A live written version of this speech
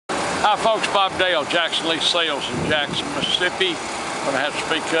Hi folks, Bob Dale, Jackson Lee Sales in Jackson, Mississippi. I'm gonna have to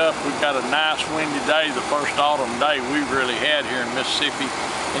speak up. We've got a nice windy day, the first autumn day we've really had here in Mississippi,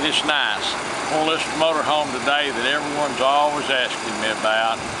 and it's nice. I'm gonna list a motorhome today that everyone's always asking me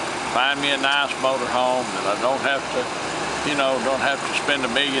about. Find me a nice motorhome that I don't have to, don't have to spend $1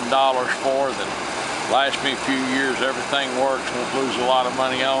 million for, that lasts me a few years, everything works, won't lose a lot of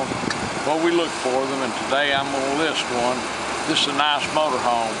money on. Well, we look for them, and today I'm gonna list one. This is a nice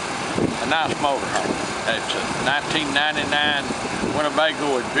motorhome. A nice motorhome. It's a 1999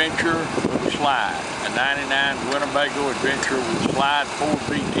 Winnebago Adventure with a slide. A 99 Winnebago Adventure with a slide, Ford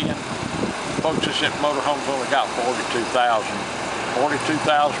V10. Folks, this motorhome's only got 42,000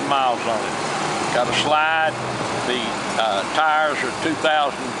 miles on it. Got a slide. The tires are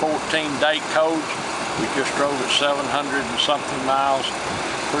 2014 date codes. We just drove it 700 and something miles.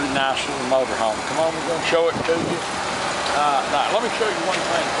 Pretty nice little motorhome. Come on, we're gonna show it to you. Now, let me show you one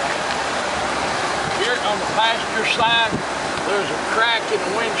thing. Here on the passenger side, there's a crack in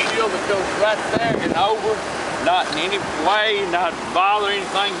the windshield that goes right there and over. Not in any way, not bother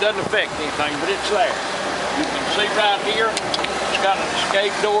anything, doesn't affect anything, but it's there. You can see right here, it's got an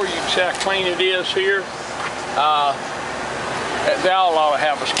escape door. You can see how clean it is here. They all ought to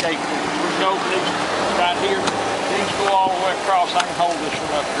have escape doors. We can open these right here. These go all the way across. I can hold this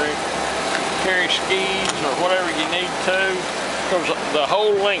one up, Greg. Carry skis or whatever you need to. Because the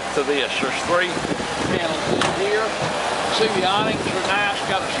whole length of this, there's 3 panels in here. See, the awnings are nice.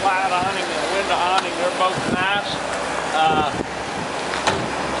 Got a slide awning and a window awning. They're both nice.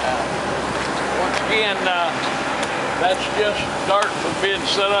 Once again, that's just dirt for being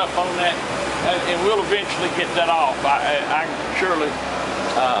set up on that, and we'll eventually get that off. I can surely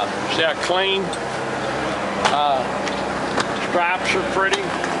see how clean. Stripes are pretty.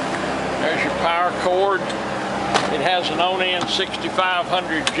 There's your power cord. It has an on-end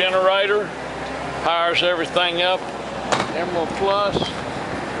 6500 generator. Powers everything up. Emerald Plus.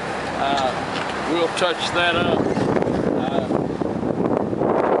 We'll touch that up.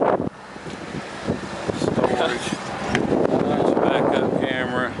 Storage. Backup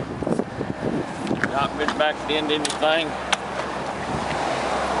camera. Not been backed into anything.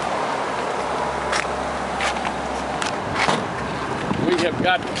 We have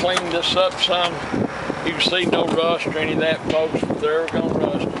got to clean this up some. You can see no rust or any of that, folks. If they're ever gonna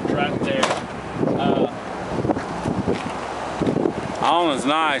rust, it's right there. Awning's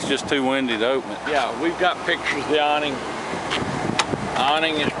nice, just too windy to open it. Yeah, we've got pictures of the awning.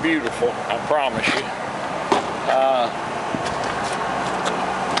 Awning is beautiful, I promise you.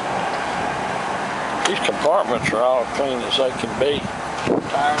 These compartments are all clean as they can be.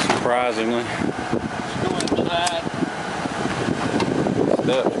 Tires, surprisingly. Let's go inside.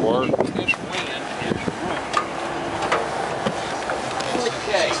 Steps work. This wind is ruined.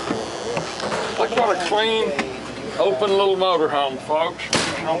 Okay. I've got a clean, open little motorhome, folks.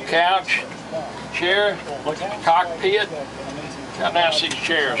 No couch, chair. Look at the cockpit. How nice these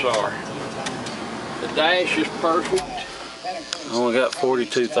chairs are. The dash is perfect. Only got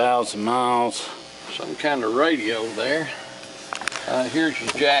 42,000 miles. Some kind of radio there. Here's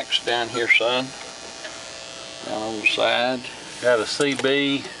your jacks down here, son. Down on the side. Got a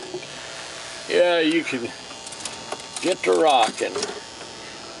CB. Yeah, you can get to rocking.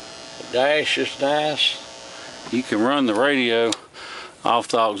 The dash is nice. You can run the radio off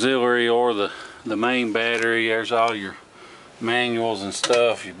the auxiliary or the main battery. There's all your manuals and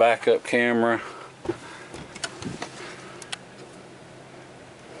stuff, your backup camera.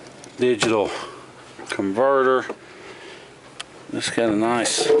 Digital converter. This got a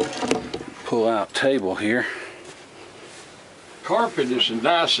nice pull-out table here. Carpet is as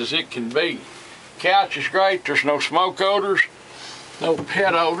nice as it can be. Couch is great. There's no smoke odors, no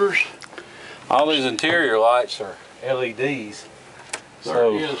pet odors. All these interior lights are LEDs,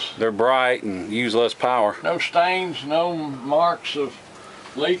 so they're bright and use less power. No stains, no marks of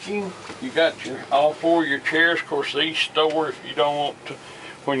leaking. You got all 4 of your chairs. Of course, each store, if you don't want to,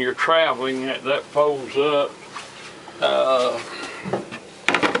 when you're traveling, that folds up.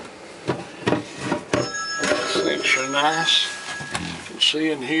 Things are nice. You can see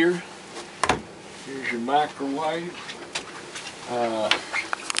in here. Here's your microwave.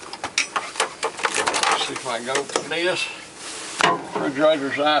 See if I can open this.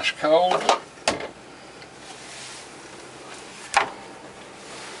 Refrigerator's ice cold.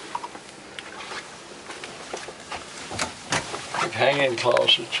 Big hanging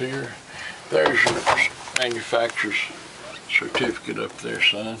closets here. There's your manufacturer's certificate up there,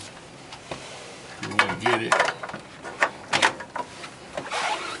 son. You want to get it.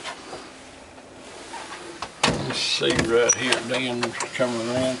 Let's see right here, Dan, coming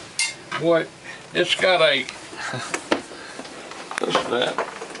around. Boy, it's got a, what's that?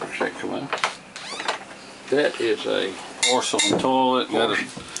 Where's that come out? That is a porcelain toilet,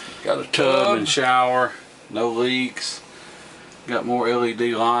 got a tub and shower, no leaks. Got more LED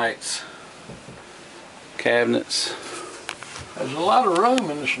lights, cabinets. There's a lot of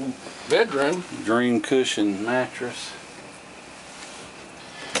room in this bedroom. Dream cushion mattress.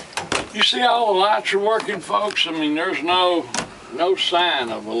 You see all the lights are working, folks? I mean, there's no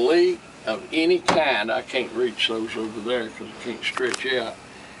sign of a leak of any kind. I can't reach those over there because I can't stretch out.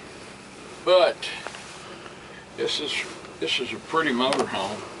 But this is a pretty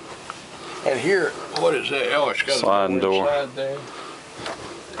motorhome. And here, what is that? Oh, it's got sliding a door. Slide there.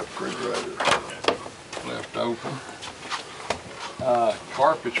 Refrigerator left open.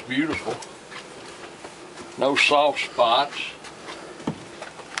 Carpet's beautiful. No soft spots.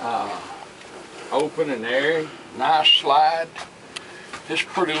 Open and airy. Nice slide. This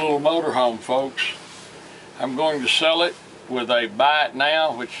pretty little motorhome, folks. I'm going to sell it with a buy it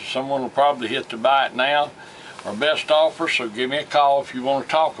now, which someone will probably hit the buy it now. Our best offer, so give me a call if you want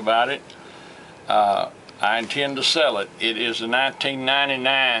to talk about it. I intend to sell it. It is a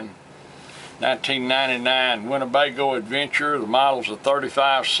 1999 Winnebago Adventure. The model's a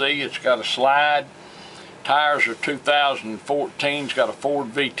 35C. It's got a slide. Tires are 2014. It's got a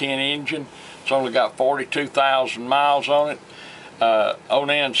Ford V10 engine. It's only got 42,000 miles on it.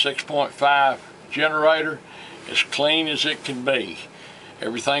 Onan 6.5 generator. As clean as it can be.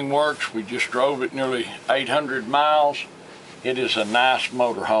 Everything works. We just drove it nearly 800 miles. It is a nice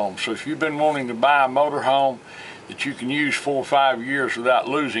motorhome. So if you've been wanting to buy a motorhome that you can use 4 or 5 years without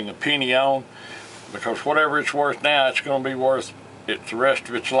losing a penny on, because whatever it's worth now, it's going to be worth it the rest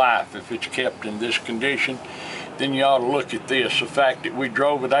of its life if it's kept in this condition, then you ought to look at this. The fact that we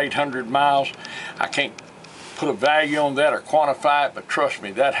drove it 800 miles, I can't put a value on that or quantify it, but trust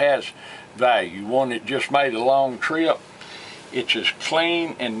me, that has value. One that just made a long trip. It's as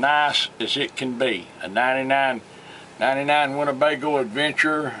clean and nice as it can be. A 99 Winnebago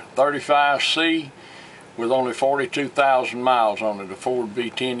Adventure 35C with only 42,000 miles on it, a Ford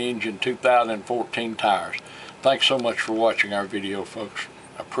V10 engine, 2014 tires. Thanks so much for watching our video, folks.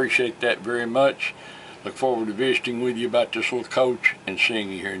 I appreciate that very much. Look forward to visiting with you about this little coach and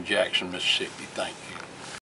seeing you here in Jackson, Mississippi. Thank you.